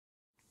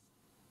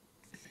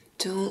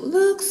Don't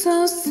look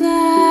so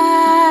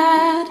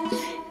sad,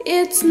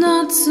 it's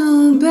not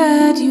so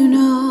bad, you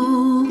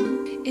know.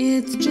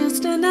 It's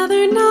just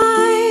another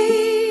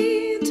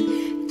night,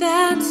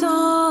 that's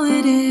all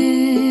it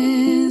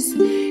is.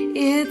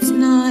 It's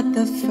not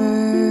the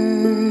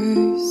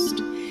first,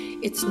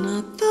 it's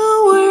not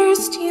the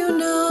worst, you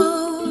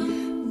know.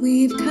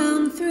 We've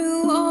come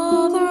through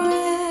all the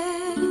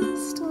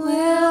rest,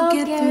 we'll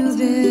get through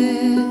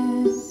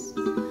this.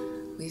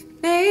 We've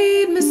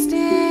made mistakes,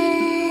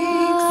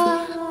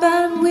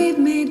 but we've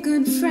made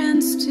good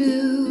friends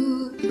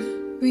too.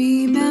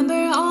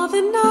 Remember all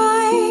the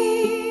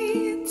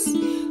nights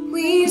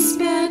we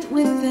spent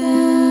with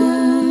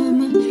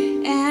them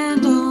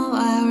and all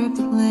our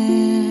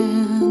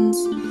plans.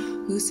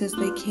 Who says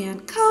they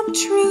can't come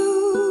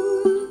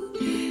true?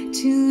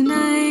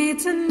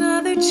 Tonight's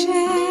another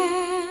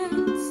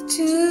chance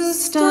to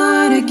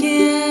start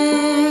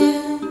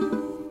again.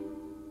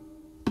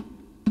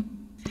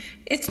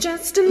 It's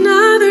just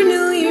another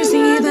New Year's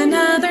Eve,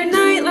 another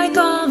night like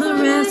all the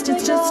rest.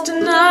 It's just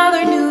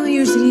another New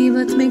Year's Eve,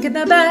 let's make it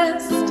the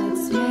best.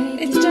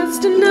 It's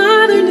just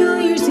another New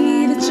Year's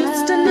Eve, it's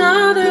just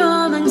another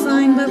Auld Lang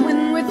Syne. But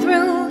when we're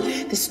through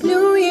this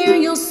new year,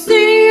 you'll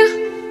see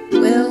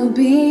we'll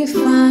be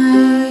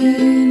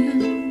fine.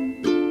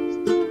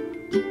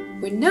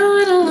 We're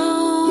not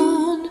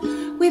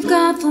alone, we've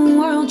got the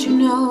world, you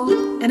know,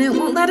 and it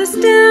won't let us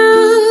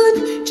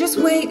down. Just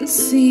wait and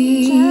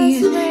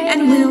see,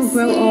 and we'll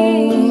grow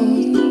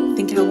old.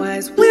 Think how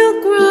wise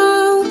we'll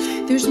grow.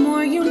 There's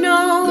more, you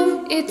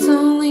know. It's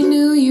only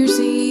New Year's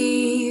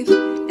Eve.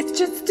 It's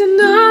just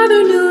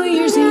another New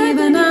Year's Eve,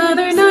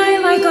 another night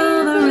like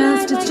all the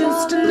rest. It's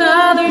just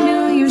another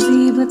New Year's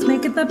Eve, let's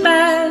make it the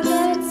best.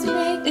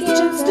 It's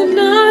just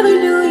another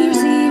New Year's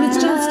Eve, it's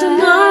just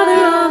another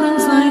Auld Lang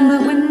Syne.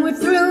 But when we're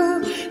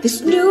through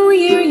this new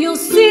year, you'll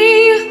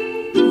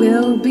see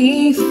we'll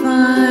be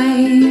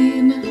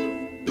fine.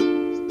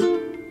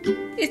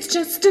 It's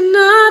just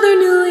another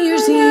New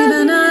Year's Eve,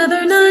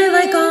 another night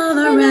like all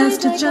the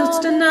rest. It's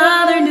just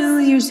another New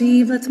Year's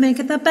Eve, let's make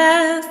it the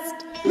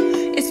best.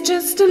 It's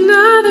just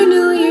another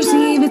New Year's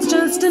Eve, it's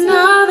just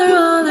another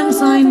Auld Lang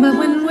Syne. But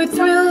when we're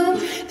through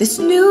this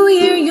new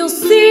year, you'll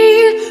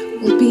see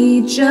we'll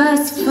be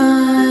just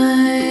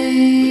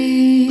fine.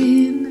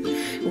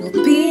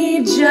 We'll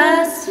be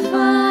just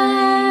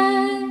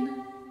fine.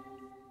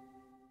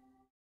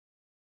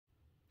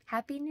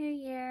 Happy New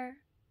Year!